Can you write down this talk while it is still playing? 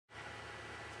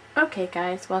Okay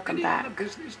guys, welcome back.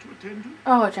 Business to attend to?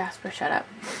 Oh, Jasper, shut up.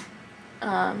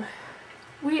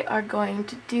 We are going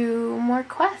to do more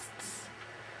quests.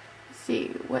 Let's see,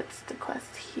 what's the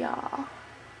quest here?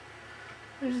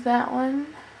 There's that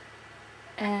one.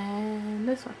 And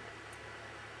this one.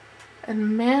 A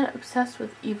man obsessed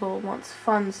with evil wants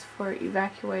funds for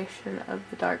evacuation of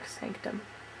the Dark Sanctum.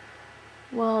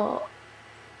 Well,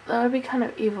 that would be kind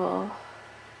of evil.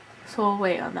 So we'll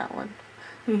wait on that one.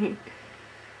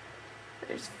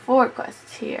 There's 4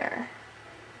 quests here.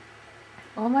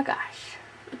 Oh my gosh.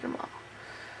 Look at them all.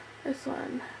 This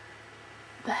one.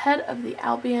 The head of the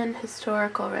Albion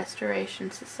Historical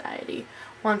Restoration Society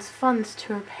wants funds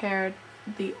to repair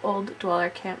the old Dweller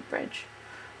Camp Bridge.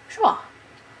 Sure.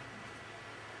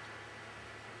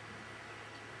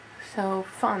 So,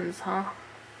 funds, huh?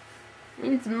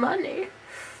 Means money.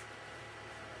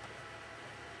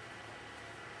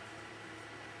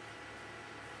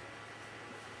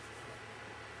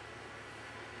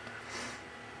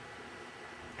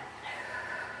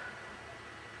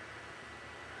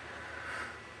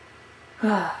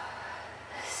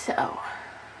 So,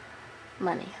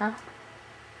 money, huh?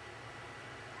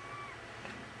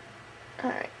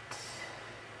 Alright.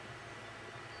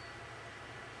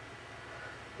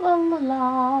 La la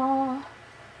la.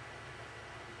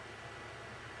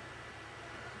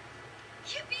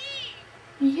 Yippee!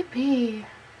 Yippee!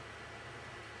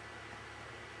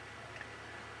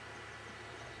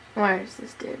 Where is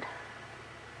this dude?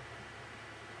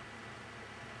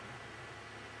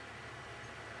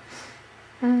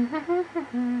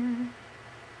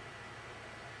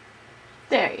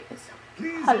 There he is.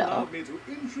 Please Hello. allow me to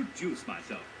introduce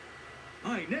myself.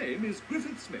 My name is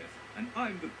Griffith Smith, and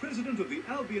I'm the president of the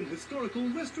Albion Historical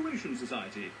Restoration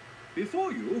Society.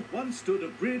 Before you once stood a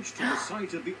bridge to the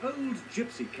site of the old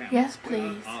gypsy camp. Yes,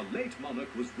 please. Where our late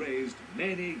monarch was raised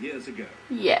many years ago.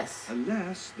 Yes.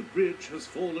 Alas, the bridge has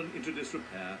fallen into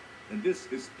disrepair, and this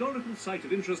historical site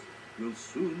of interest will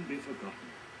soon be forgotten.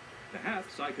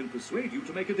 Perhaps I can persuade you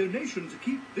to make a donation to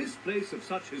keep this place of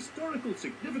such historical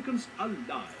significance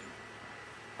alive.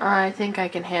 I think I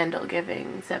can handle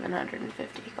giving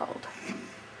 750 gold.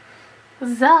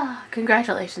 Huzzah!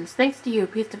 Congratulations. Thanks to you, a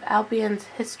piece of Albion's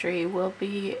history will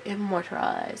be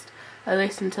immortalized, at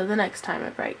least until the next time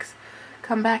it breaks.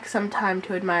 Come back sometime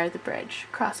to admire the bridge.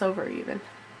 Cross over even.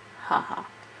 Haha.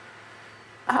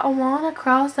 I wanna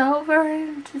cross over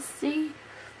and to see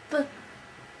the...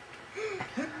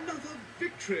 Another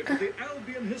victory for the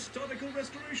Albion Historical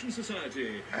Restoration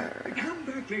Society. Come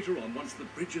back later on once the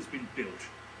bridge has been built.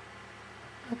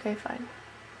 Okay, fine.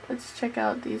 Let's check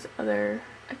out these other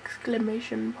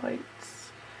exclamation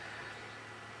points.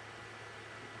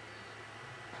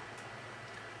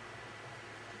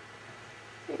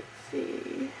 Let's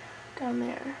see. Down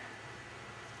there.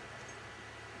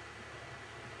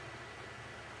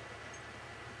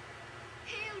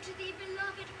 Hail to thee,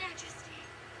 beloved majesty.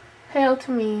 Hail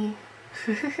to me.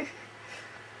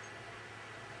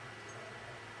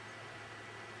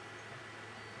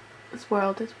 This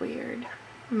world is weird.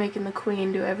 Making the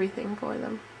queen do everything for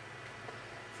them.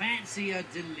 Fancy a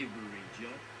delivery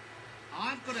job.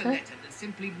 I've got a letter that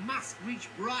simply must reach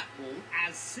Brightwall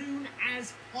as soon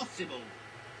as possible.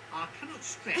 I cannot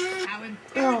stress how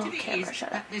imperative it is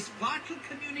that this vital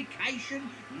communication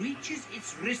reaches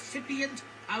its recipient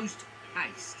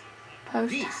post-haste.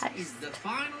 This is the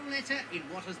final letter in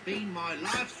what has been my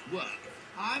life's work.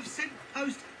 I've sent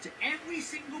post to every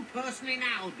single person in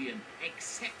Albion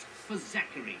except for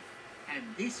Zachary. And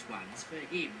this one's for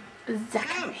him.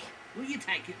 Zachary. So, will you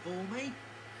take it for me?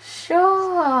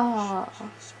 Sure.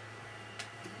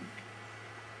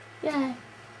 Yay.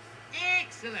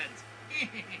 Excellent.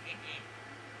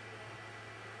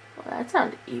 Well, that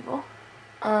sounded evil.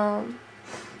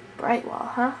 Brightwall,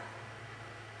 huh?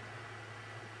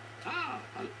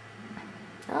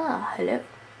 Ah, hello.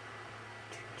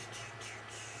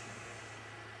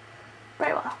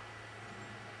 Brightwall.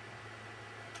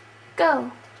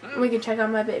 Go. We can check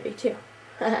on my baby too.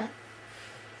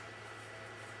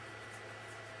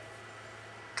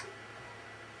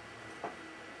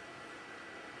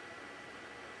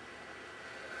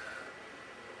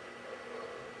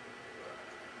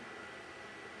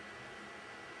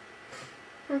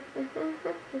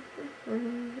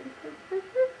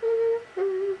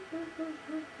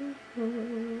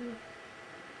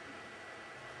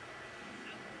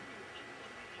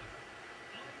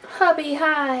 Hubby,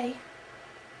 hi.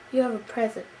 You have a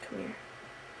present. Come here.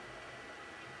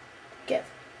 Give.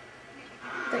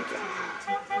 Thank you.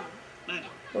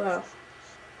 Wow.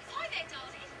 Hi there,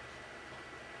 darling.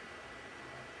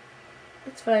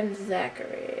 Let's find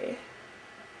Zachary.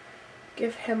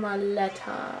 give him a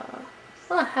letter.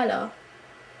 Oh, hello.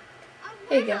 Oh,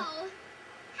 Here you go. wow.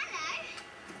 Hello.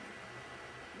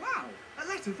 Wow, a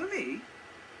letter for me?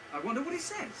 I wonder what it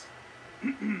says.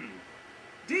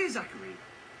 Dear Zachary,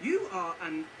 you are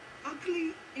an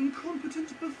ugly,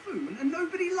 incompetent buffoon and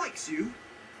nobody likes you.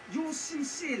 Yours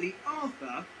sincerely,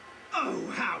 Arthur. Oh,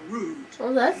 how rude.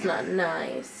 Well, that's not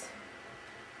nice.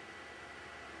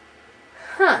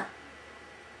 Huh.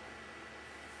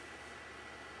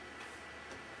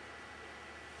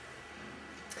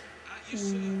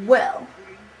 Well,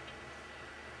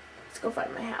 let's go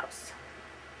find my house.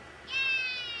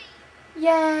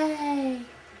 Yay!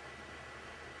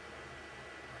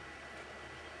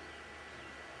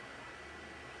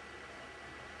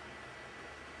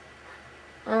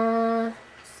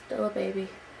 Still a baby.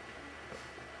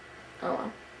 Oh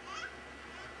well.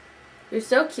 You're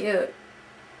so cute.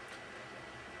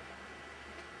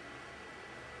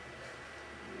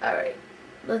 Alright,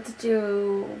 let's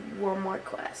do one more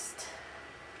quest.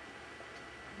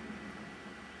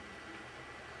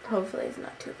 Hopefully it's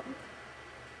not too long.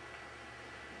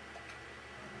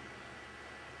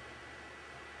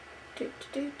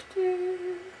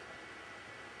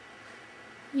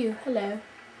 You, hello.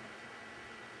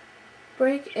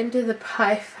 Break into the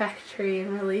pie factory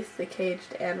and release the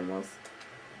caged animals.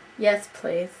 Yes,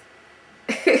 please.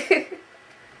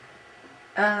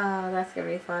 Oh, that's gonna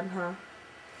be fun, huh?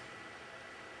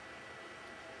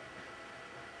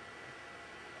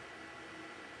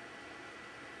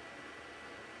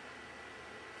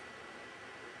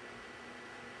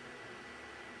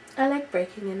 I like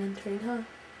breaking and entering, huh?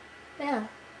 Yeah,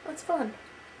 that's fun.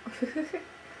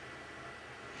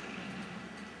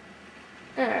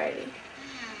 Alrighty.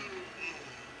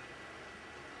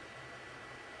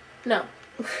 No.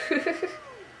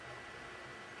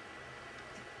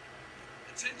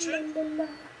 Attention!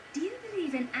 Do you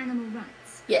believe in animal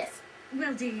rights? Yes.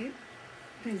 Well, do you?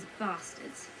 Those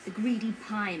bastards, the greedy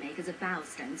pie makers of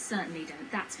Bowstone, certainly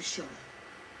don't, that's for sure.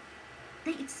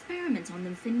 They experiment on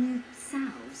them for new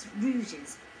salves,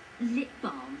 rouges, lip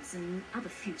balms, and other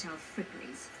futile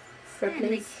fripperies. Then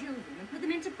they Fripplies. kill them and put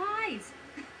them into pies.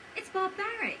 It's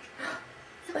barbaric.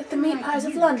 Like the meat pies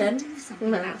of you London? can do something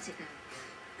No. about it, though.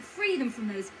 Free them from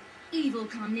those evil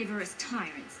carnivorous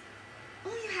tyrants.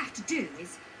 All you have to do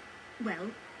is,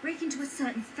 well, break into a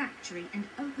certain factory and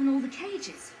open all the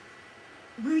cages.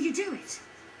 Will you do it?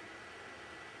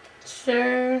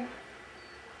 Sure.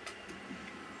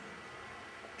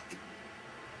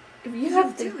 If you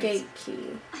have the do it. gate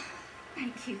key.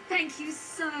 Thank you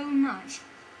so much.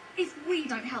 If we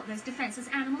don't help those defenseless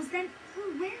animals, then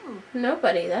who will?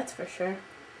 Nobody, that's for sure.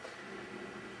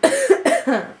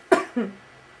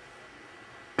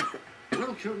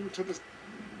 Welcome to the...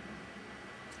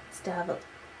 Still have a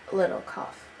little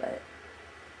cough, but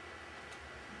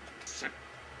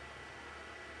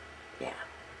yeah.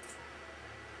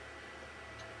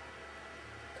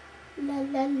 La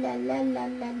la la la la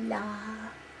la la.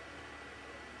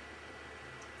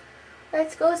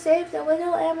 Let's go save the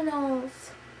little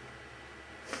animals.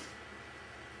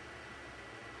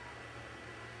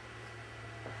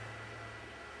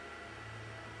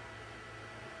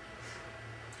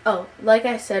 Oh, like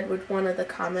I said with one of the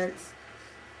comments,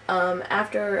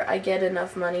 after I get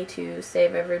enough money to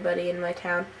save everybody in my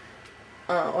town,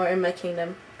 or in my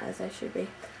kingdom, as I should be,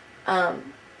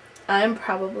 I'm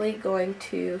probably going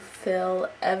to fill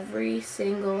every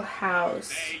single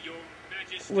house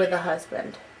with a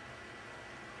husband.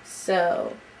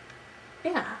 So,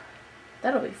 yeah,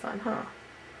 that'll be fun, huh?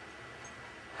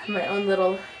 Have my own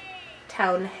little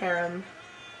town harem.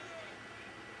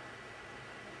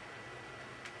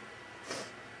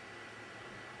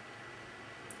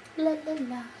 La la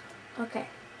la. Okay.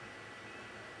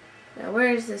 Now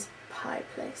where is this pie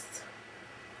place?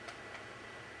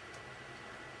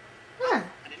 Huh.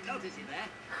 I didn't notice you there.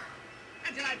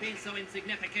 Imagine I being so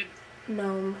insignificant.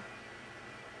 Gnome.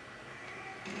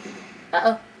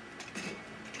 Uh-oh.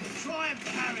 Try and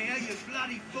parry her, you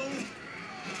bloody fool. I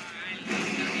love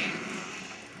studying.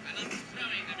 I love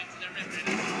throwing them into the river.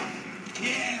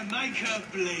 Yeah, make her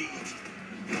bleed.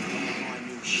 My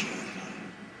new shirt.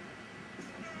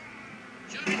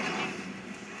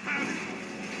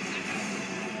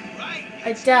 Right.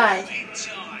 I died. In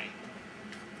time.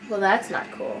 Well, that's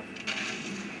not cool.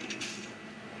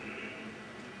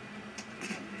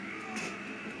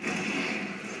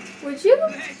 Would you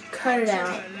cut it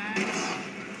out?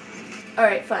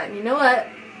 Alright, fine. You know what?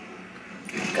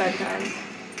 Gun time.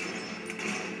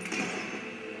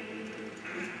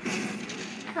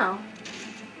 Ow.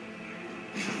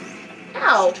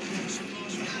 Ow.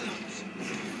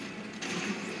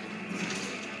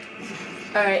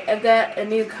 Alright, I've got a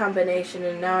new combination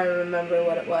and now I remember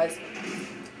what it was.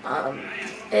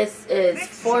 This is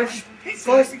force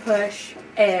push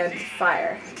and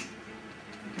fire.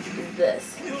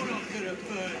 This. You're not gonna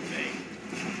burn me.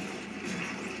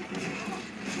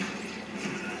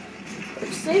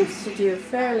 Which seems to do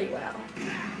fairly well.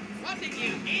 What did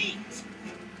you eat?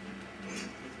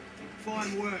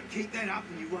 Fine work. Keep that up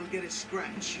and you won't get a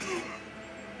scratch. You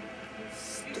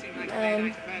seem like a very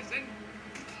nice person.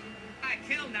 I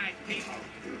kill nice people.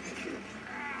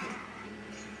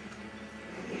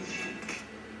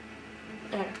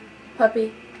 There.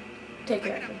 Puppy, take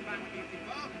care of him. Fun with you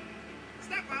before.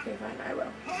 Step up. Okay, fine, I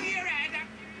will. Pull your head up.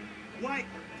 Wait.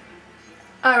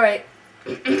 Alright.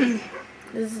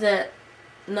 This is it.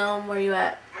 Gnome, where you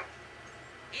at?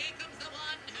 Here comes the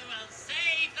one who will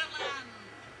save the land.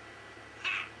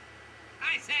 Ha!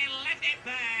 I say let it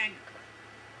burn.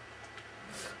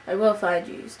 I will find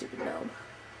you, you stupid gnome.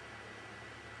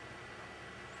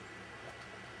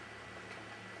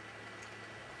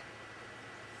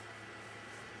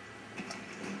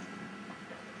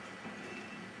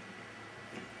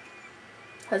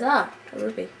 Huzzah! A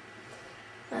rupee.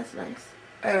 That's nice.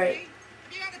 Alright.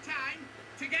 Have you got the time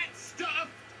to get stuffed?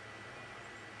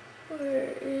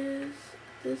 Where is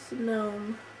this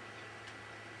gnome?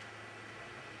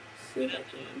 See if I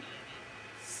can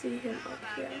see him up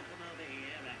here. Come over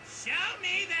here and show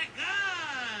me the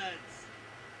goods.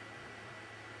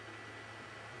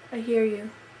 I hear you.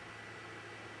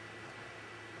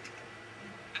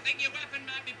 I think your weapon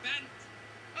might be bent.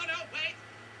 Oh no, wait.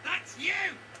 That's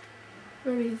you.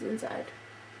 Maybe he's inside.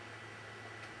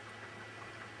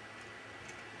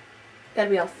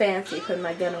 Gotta be all fancy putting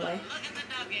my gun away. Look at the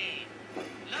doggy.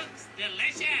 Looks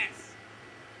delicious.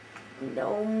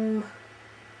 Gnome.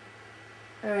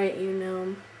 Alright, you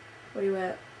gnome. Where you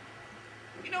at?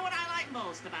 You know what I like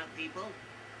most about people?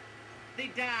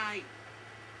 They die.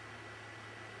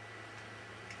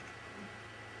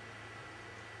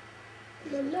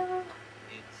 La la.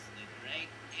 It's the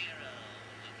great hero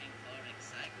looking for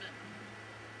excitement.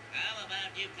 How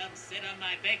about you come sit on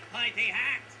my big pointy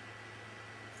hat?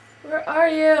 Where are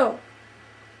you?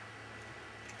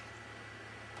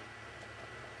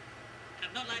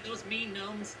 I'm not like those mean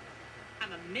gnomes.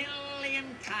 I'm a million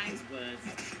times worse.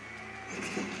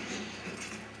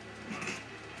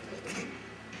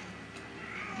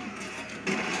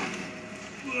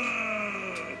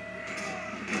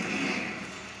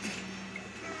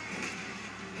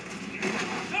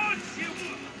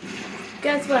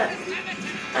 Guess what?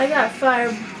 I got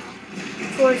fire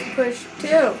force push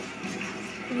too.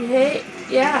 You hate?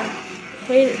 Yeah.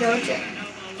 Hate it, don't you?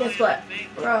 Guess what?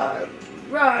 Roar.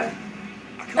 Roar.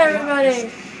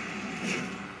 Everybody.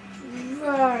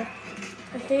 Roar.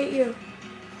 I hate you.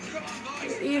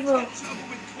 You're evil.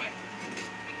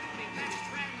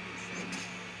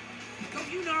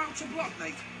 Don't you know how to block,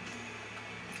 mate?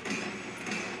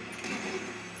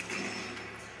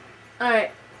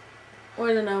 Alright.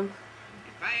 Where's the gnome?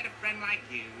 If I had a friend like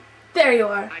you, There you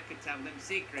are. I could tell them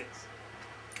secrets.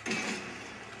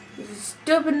 You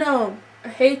stupid gnome. I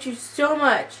hate you so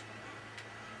much.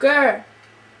 Grr.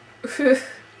 Jeez.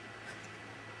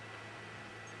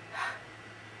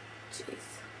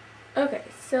 Okay,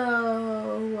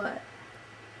 so what?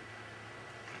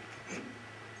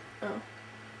 Oh.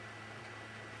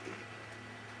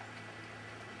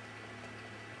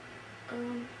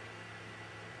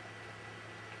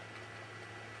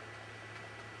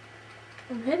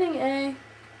 I'm hitting A.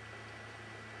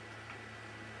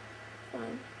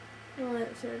 Fine. Well,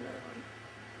 let's hear another one.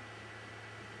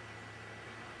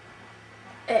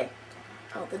 A.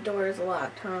 Oh, the door is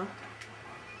locked, huh?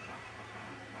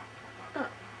 Oh.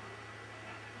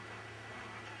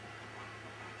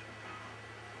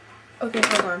 Okay,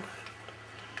 hold on.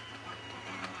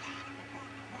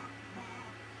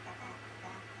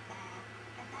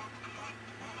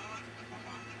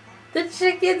 The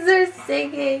chickens are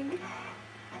singing.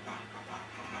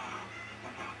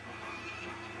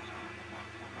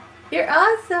 You're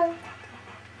awesome.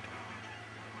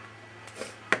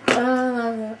 Oh, I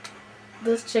love that.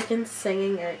 Those chickens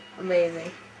singing are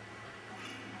amazing.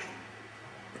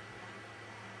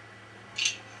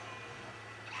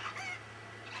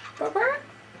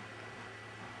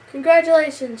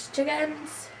 Congratulations,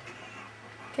 chickens.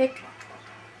 Kick.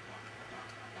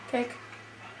 Kick.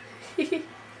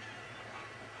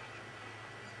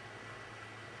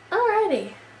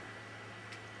 Alrighty.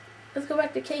 Let's go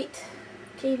back to Kate.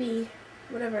 Katie.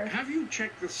 Whatever. Have you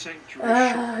checked the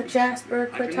sanctuary shop? Jasper,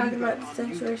 I quit talking believe about that the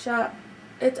sanctuary shop.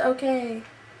 It's okay.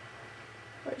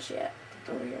 Where's she at?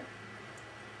 Over here.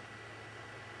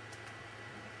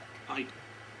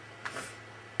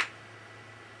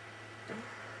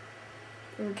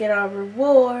 and get our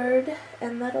reward,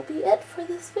 and that'll be it for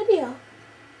this video.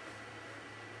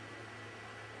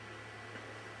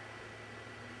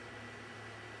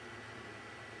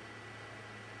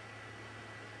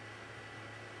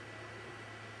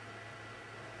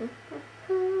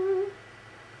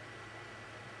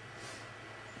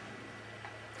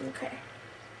 Okay.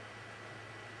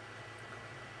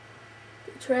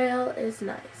 The trail is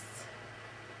nice.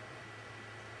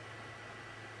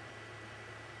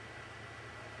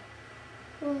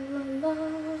 La, la,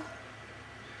 la.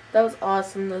 That was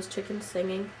awesome, those chickens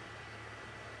singing.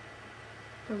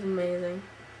 That was amazing.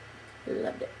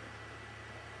 Loved it.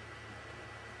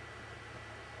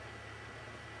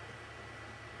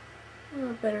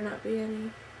 Oh, better not be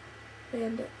any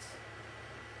bandits.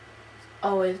 There's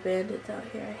always bandits out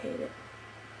here. I hate it.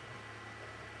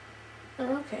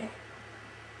 Oh, okay.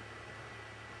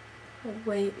 I'll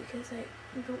wait because I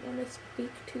don't want to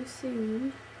speak too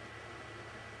soon.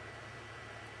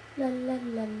 La la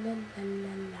la la la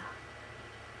la la.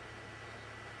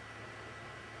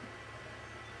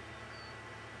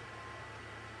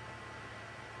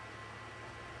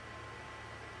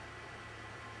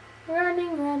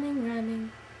 Running, running,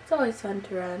 running. It's always fun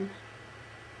to run.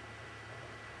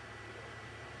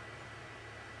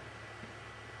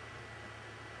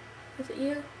 Is it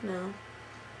you? No.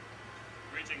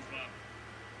 Greetings, ma'am.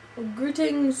 Well,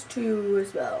 greetings to you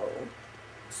as well,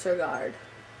 Sir Guard.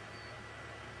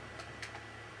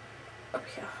 Up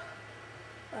here.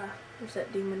 Where's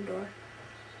that demon door?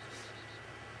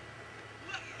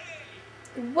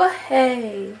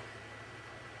 Wahey!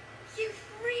 You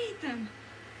freed them!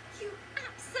 You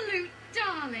absolute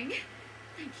darling!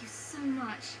 Thank you so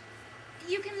much.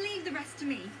 You can leave the rest to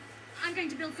me. I'm going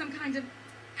to build some kind of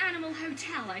animal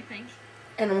hotel, I think.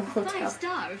 Animal hotel.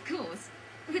 5-star, of course.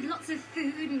 With lots of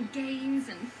food and games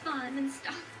and fun and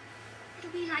stuff.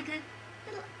 It'll be like a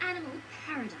little animal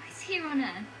paradise here on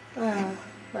Earth. Oh,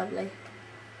 lovely.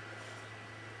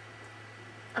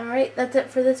 Alright, that's it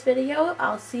for this video.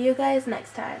 I'll see you guys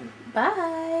next time.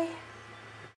 Bye!